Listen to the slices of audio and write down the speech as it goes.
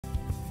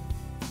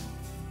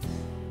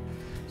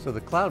So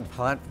the cloud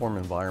platform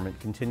environment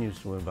continues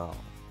to evolve.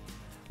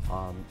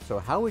 So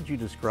how would you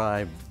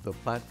describe the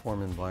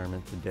platform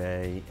environment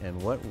today,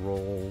 and what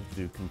role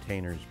do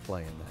containers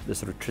play in that? The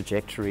sort of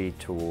trajectory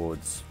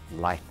towards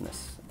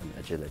lightness and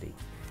agility.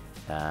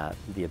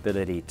 The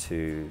ability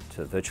to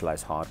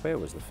virtualize hardware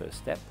was the first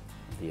step.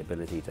 The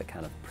ability to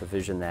kind of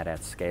provision that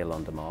at scale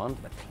on demand,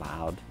 the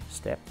cloud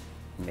step,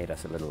 made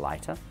us a little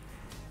lighter.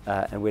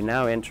 And we're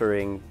now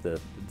entering the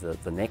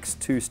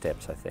next two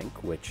steps, I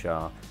think, which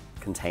are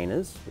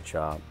containers, which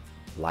are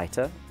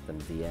lighter than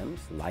VMs,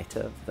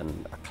 lighter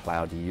than a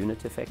cloud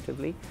unit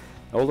effectively,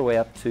 all the way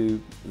up to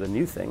the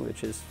new thing,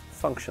 which is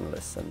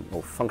functionless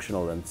or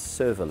functional and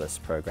serverless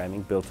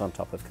programming built on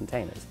top of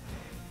containers.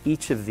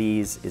 Each of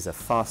these is a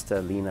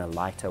faster, leaner,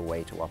 lighter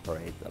way to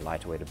operate, a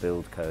lighter way to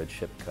build code,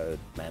 ship code,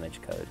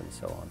 manage code, and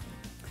so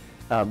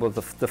on. Well,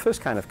 the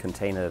first kind of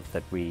container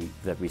that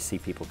we see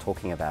people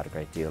talking about a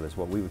great deal is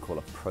what we would call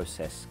a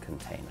process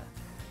container.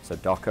 So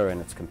Docker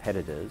and its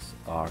competitors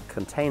are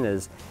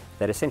containers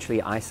that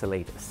essentially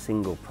isolate a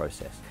single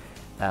process.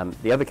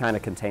 The other kind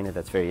of container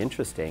that's very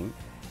interesting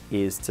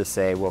is to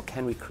say, well,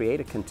 can we create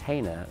a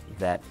container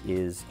that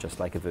is just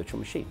like a virtual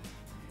machine?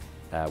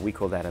 We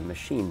call that a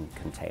machine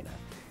container.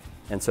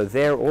 And so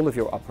there, all of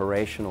your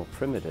operational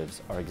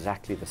primitives are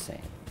exactly the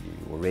same.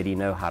 You already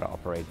know how to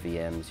operate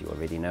VMs, you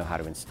already know how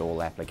to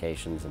install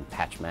applications and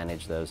patch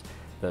manage those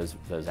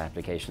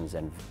applications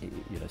and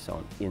so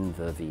on in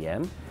the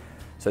VM.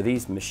 So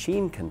these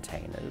machine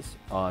containers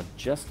are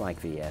just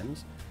like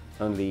VMs,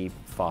 only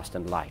fast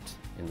and light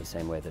in the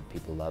same way that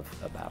people love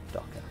about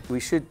Docker. We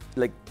should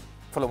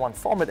follow one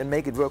format and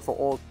make it work for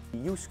all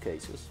use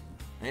cases.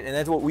 And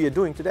that's what we are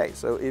doing today.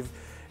 So if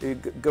you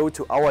go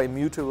to our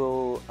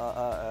immutable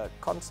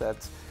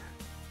concepts,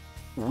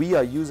 we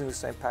are using the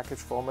same package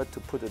format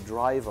to put a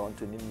driver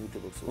onto an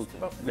immutable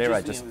system. Well, there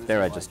I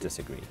just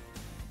disagree.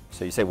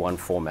 So you say one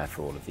format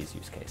for all of these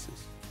use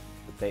cases.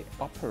 But they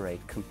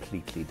operate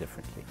completely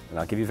differently. And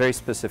I'll give you a very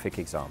specific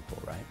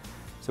example, right?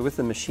 So with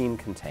the machine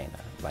container,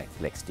 like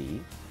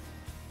LXD,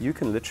 you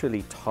can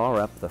literally tar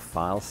up the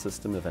file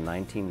system of a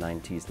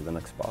 1990s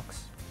Linux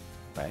box,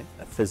 right?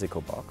 A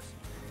physical box,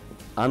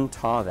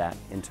 untar that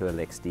into a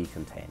LXD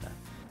container,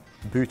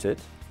 boot it,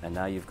 and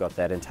now you've got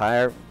that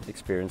entire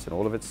experience and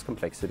all of its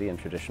complexity and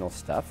traditional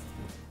stuff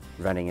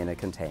running in a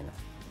container.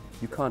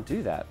 You can't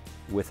do that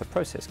with a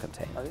process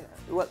container. Oh, yeah.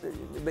 Well,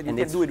 but you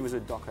can do it with a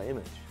Docker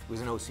image,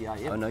 with an OCI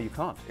image. Oh, no, you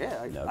can't.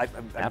 Yeah, no, I'm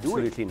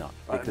absolutely not.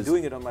 I'm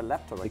doing it on my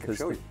laptop, I can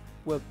show you.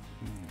 Well,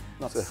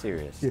 not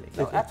seriously.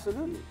 No,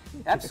 absolutely.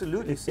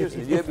 Absolutely,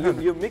 seriously.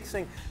 You're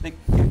mixing,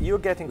 you're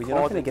getting caught. You're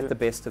not going to get the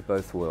best of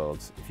both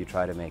worlds if you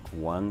try to make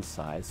one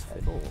size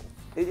fit all.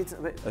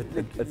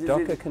 A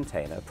Docker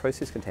container, a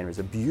process container, is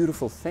a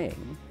beautiful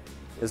thing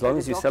as long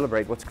as you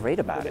celebrate what's great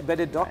about it. But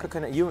a Docker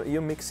container,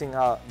 you're mixing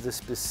the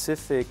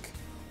specific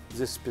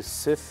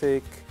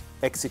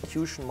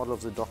execution model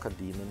of the Docker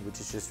daemon, which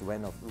is just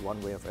one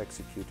way of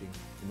executing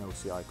an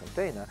OCI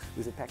container,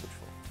 with a package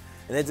form.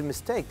 And it's a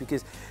mistake,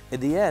 because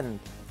at the end,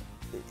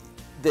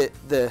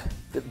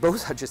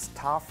 both are just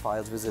tar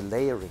files with a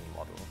layering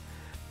model,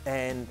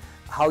 and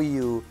how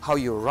you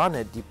run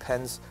it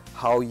depends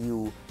how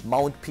you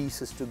mount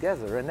pieces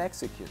together and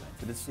execute them.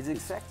 But it's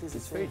exactly the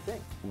same thing.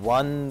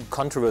 One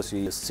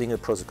controversy is single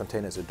process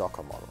container is a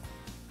Docker model.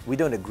 We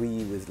don't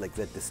agree with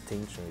that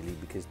distinction really,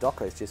 because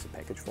Docker is just a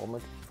package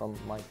format from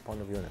my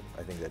point of view, and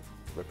I think that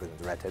represents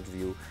the Red Hat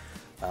view.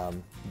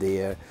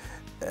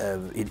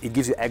 It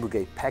gives you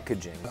aggregate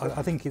packaging.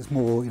 I think it's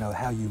more,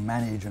 how you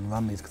manage and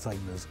run these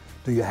containers.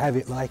 Do you have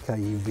it like a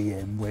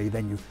VM where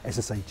then you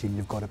SSH in,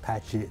 you've got to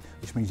patch it,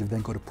 which means you've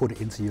then got to put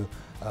it into your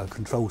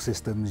control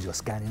systems, your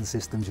scanning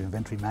systems, your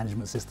inventory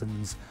management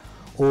systems,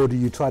 or do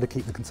you try to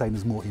keep the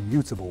containers more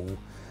immutable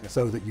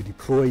so that you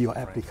deploy your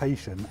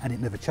application and it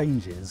never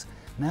changes?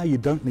 Now you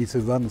don't need to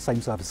run the same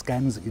type of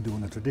scans that you do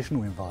in a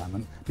traditional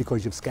environment,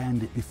 because you've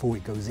scanned it before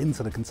it goes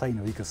into the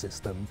container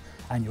ecosystem,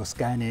 and you're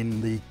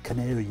scanning the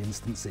canary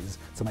instances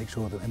to make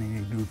sure that any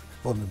new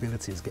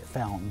vulnerabilities get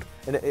found.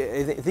 And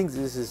I think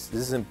this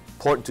is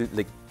important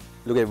to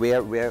look at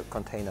where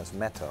containers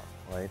matter,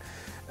 right?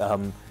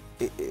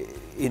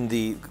 In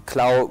the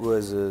cloud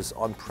versus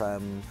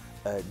on-prem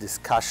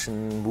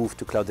discussion, move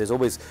to cloud, there's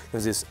always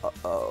this,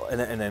 and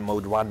then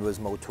mode 1 versus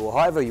mode 2, or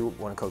however you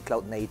want to call it,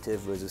 cloud native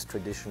versus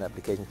traditional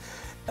application.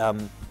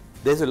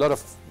 There's a lot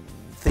of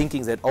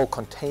thinking that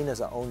containers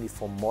are only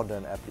for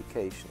modern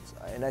applications,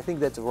 and I think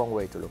that's the wrong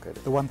way to look at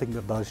it. The one thing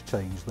that does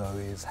change though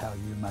is how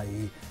you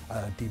may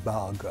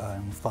debug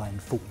and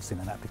find faults in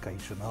an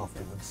application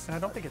afterwards. And I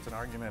don't think it's an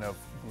argument of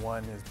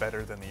one is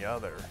better than the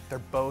other. They're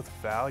both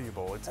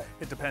valuable.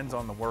 It depends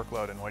on the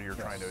workload and what you're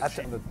trying to achieve. I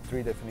think the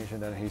three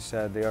definitions that he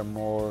said, they are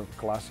more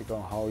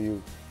classical, how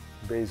you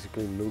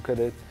basically look at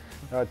it.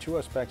 There are two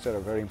aspects that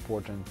are very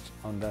important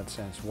on that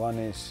sense. One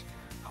is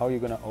how you're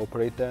going to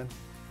operate that.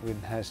 It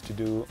has to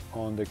do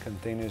on the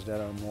containers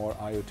that are more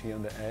IoT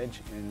on the edge.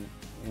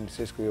 In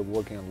Cisco, you're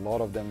working a lot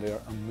of them. They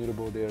are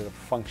immutable. They're a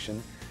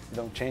function. You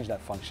don't change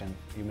that function.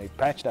 You may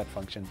patch that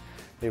function,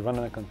 They run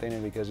in a container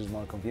because it's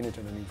more convenient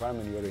in the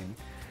environment you're in.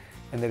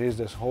 And there is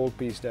this whole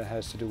piece that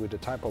has to do with the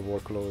type of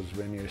workloads.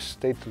 When you're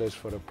stateless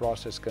for a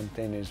process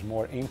container is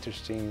more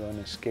interesting on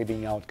a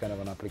scaling out kind of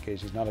an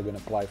application. It's not going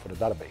to apply for the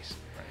database.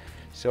 Right.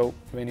 So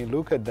when you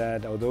look at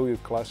that, although you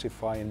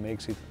classify and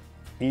makes it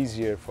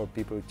easier for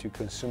people to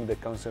consume the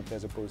concept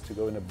as opposed to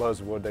go in a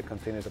buzzword that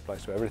containers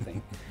applies to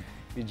everything,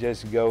 you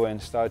just go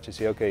and start to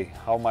say, okay,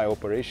 how my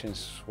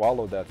operations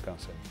swallow that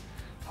concept?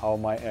 How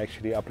my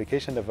actually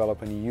application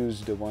development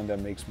use the one that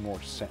makes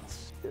more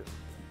sense?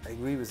 I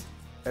agree with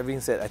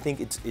everything said. I think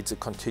it's a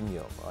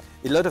continuum.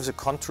 A lot of the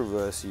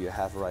controversy you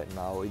have right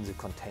now in the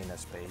container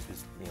space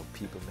with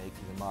people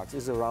making remarks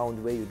is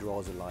around where you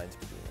draw the lines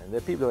between. And there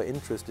are people who are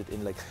interested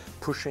in like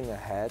pushing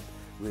ahead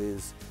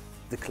with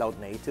the cloud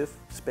native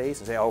space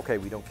and say, okay,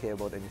 we don't care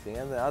about anything.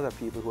 And there are other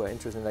people who are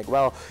interested in like,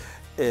 well,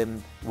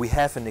 we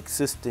have an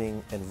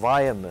existing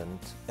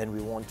environment and we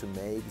want to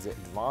make the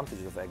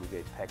advantage of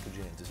aggregate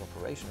packaging and this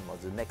operational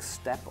model the next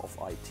step of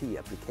IT,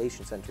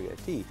 application-centric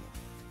IT.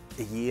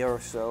 A year or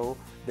so,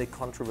 the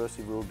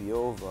controversy will be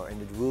over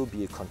and it will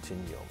be a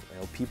continuum.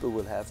 People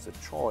will have the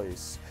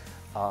choice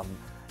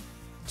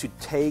to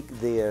take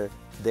their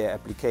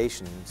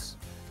applications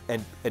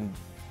and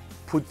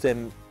put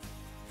them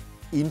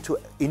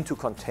into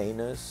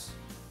containers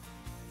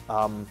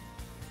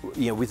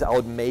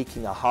without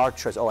making a hard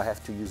choice, oh, I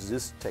have to use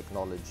this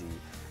technology.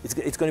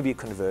 It's going to be a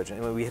convergence.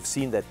 I mean, we have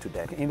seen that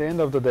today. In the end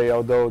of the day,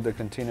 although the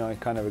continuum, I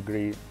kind of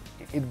agree,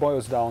 it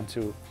boils down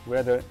to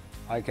whether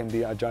I can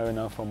be agile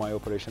enough for my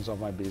operations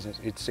of my business,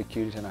 it's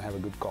security and I have a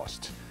good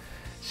cost.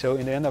 So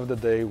in the end of the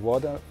day,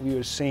 what we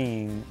are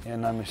seeing,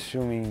 and I'm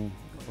assuming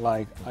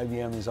like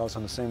IBM is also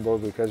on the same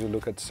boat because we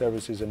look at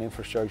services and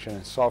infrastructure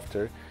and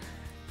software,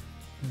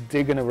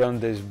 they're going to run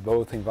these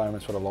both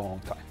environments for a long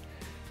time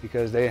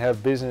because they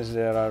have business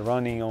that are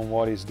running on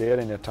what is there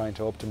and they're trying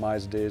to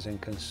optimize this and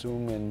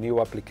consume and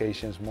new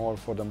applications more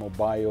for the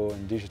mobile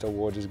and digital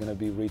world is going to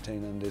be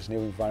retained in this new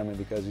environment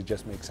because it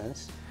just makes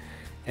sense.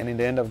 And in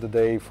the end of the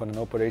day, from an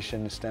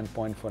operation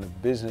standpoint, from a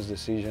business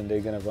decision,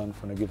 they're going to run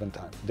for a given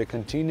time. The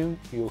continuum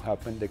will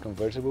happen, the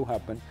conversion will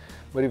happen,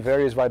 but it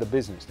varies by the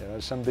business. There are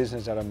some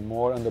businesses that are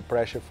more under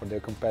pressure for their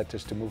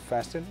competitors to move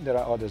faster. There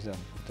are others that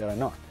are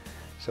not.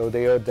 So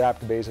they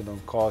adapt based on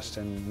cost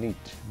and need,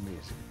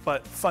 basically.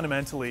 But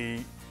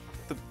fundamentally,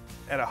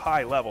 at a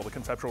high level, the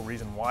conceptual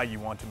reason why you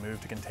want to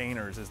move to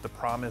containers is the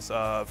promise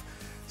of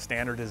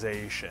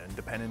standardization,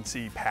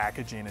 dependency,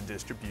 packaging, and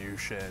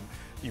distribution.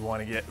 You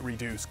want to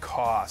reduce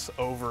costs,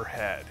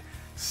 overhead,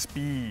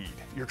 speed.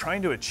 You're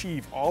trying to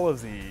achieve all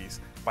of these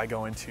by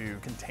going to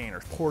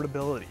containers.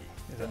 Portability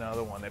is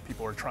another one that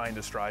people are trying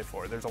to strive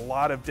for. There's a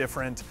lot of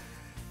different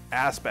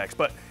aspects,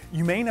 but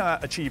you may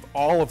not achieve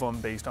all of them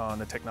based on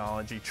the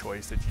technology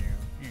choice that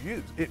you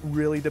use. It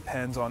really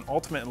depends on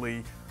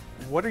ultimately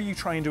what are you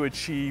trying to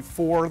achieve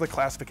for the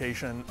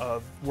classification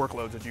of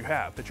workloads that you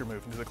have that you're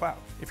moving to the cloud.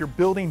 If you're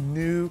building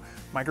new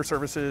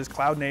microservices,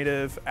 cloud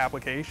native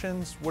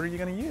applications, what are you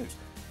going to use?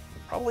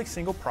 Probably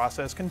single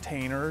process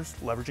containers,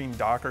 leveraging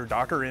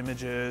Docker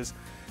images.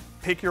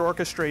 Pick your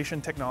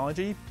orchestration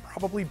technology,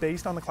 probably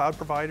based on the cloud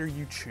provider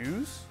you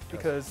choose,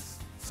 because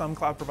some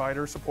cloud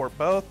providers support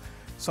both,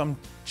 some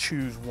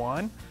choose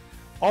one.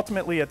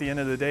 Ultimately, at the end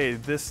of the day,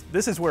 this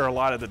is where a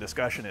lot of the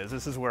discussion is.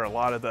 This is where a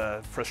lot of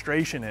the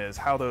frustration is,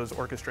 how those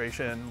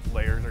orchestration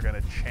layers are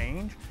going to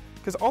change.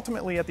 Because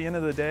ultimately, at the end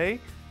of the day,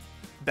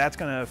 that's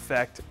going to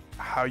affect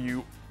how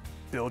you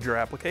build your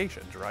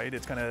applications, right?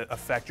 It's going to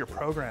affect your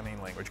programming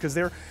language. Because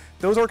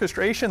those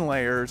orchestration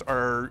layers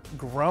are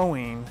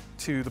growing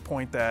to the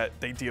point that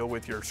they deal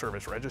with your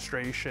service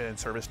registration,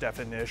 service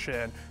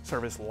definition,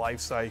 service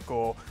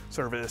lifecycle,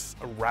 service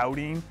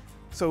routing.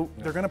 So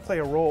they're going to play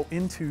a role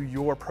into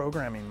your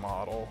programming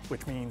model,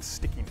 which means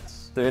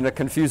stickiness. So in a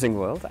confusing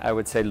world, I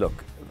would say,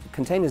 look,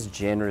 containers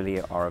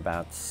generally are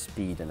about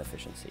speed and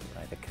efficiency,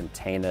 right? A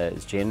container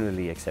is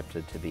generally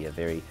accepted to be a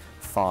very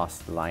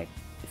fast, light,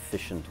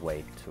 efficient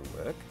way to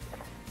work.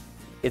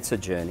 It's a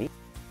journey.